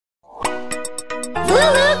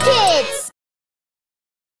Loolookids!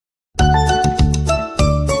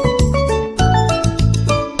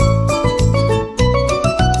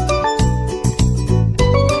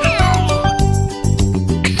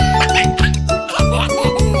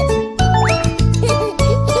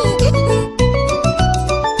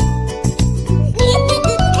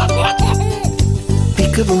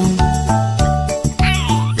 Peekaboo,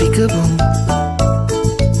 peekaboo.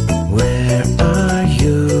 Where are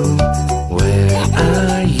you? Where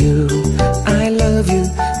are you? I love you,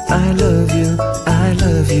 I love you, I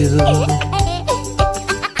love you.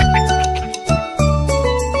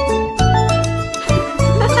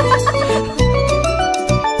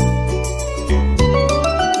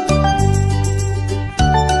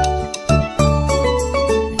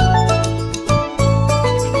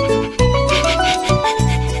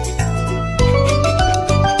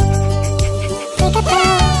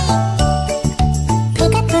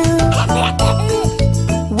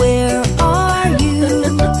 Where are you?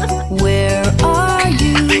 Where are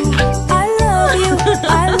you? I love you,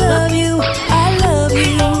 I love you, I love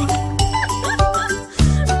you.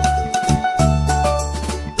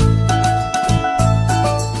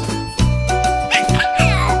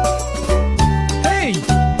 Hey!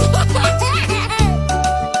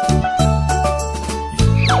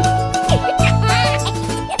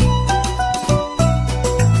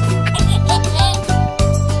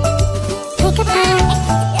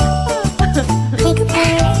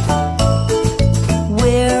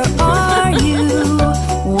 Where are you?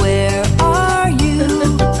 Where are you?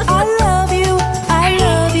 I love you, I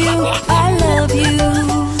love you, I love you.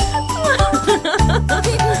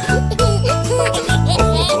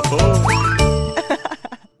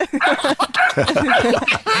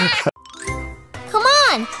 Come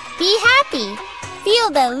on, be happy. Feel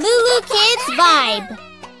the loolookids vibe.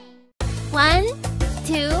 1,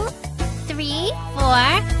 2, 3,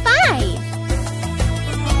 4, 5.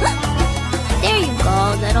 There you go,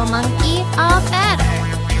 little monkey. All better.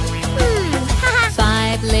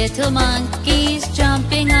 Five little monkeys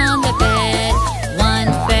jumping on the bed.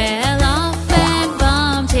 One fell off and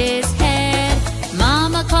bumped his head.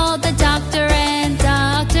 Mama called the doctor and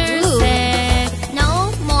doctor said,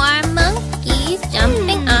 No more monkeys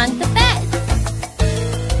jumping on the bed.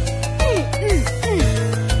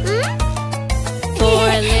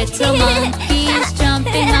 Four little monkeys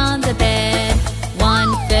jumping on the bed.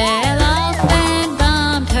 One fell off and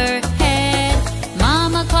bumped her head.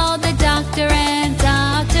 Mama called the doctor and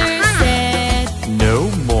doctor said, No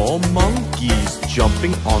more monkeys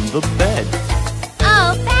jumping on the bed.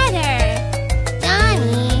 Oh, better.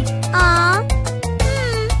 Johnny. Aw.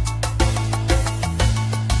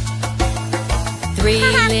 Three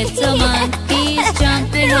little monkeys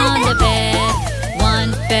jumping on the bed.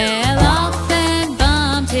 One fell off and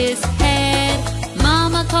bumped his head.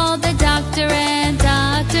 Mama called the doctor and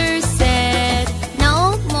doctor said,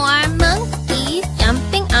 No more monkeys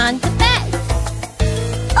jumping on the bed.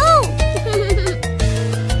 Oh!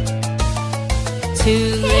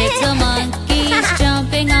 Two little monkeys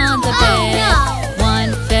jumping on the bed. Oh, no.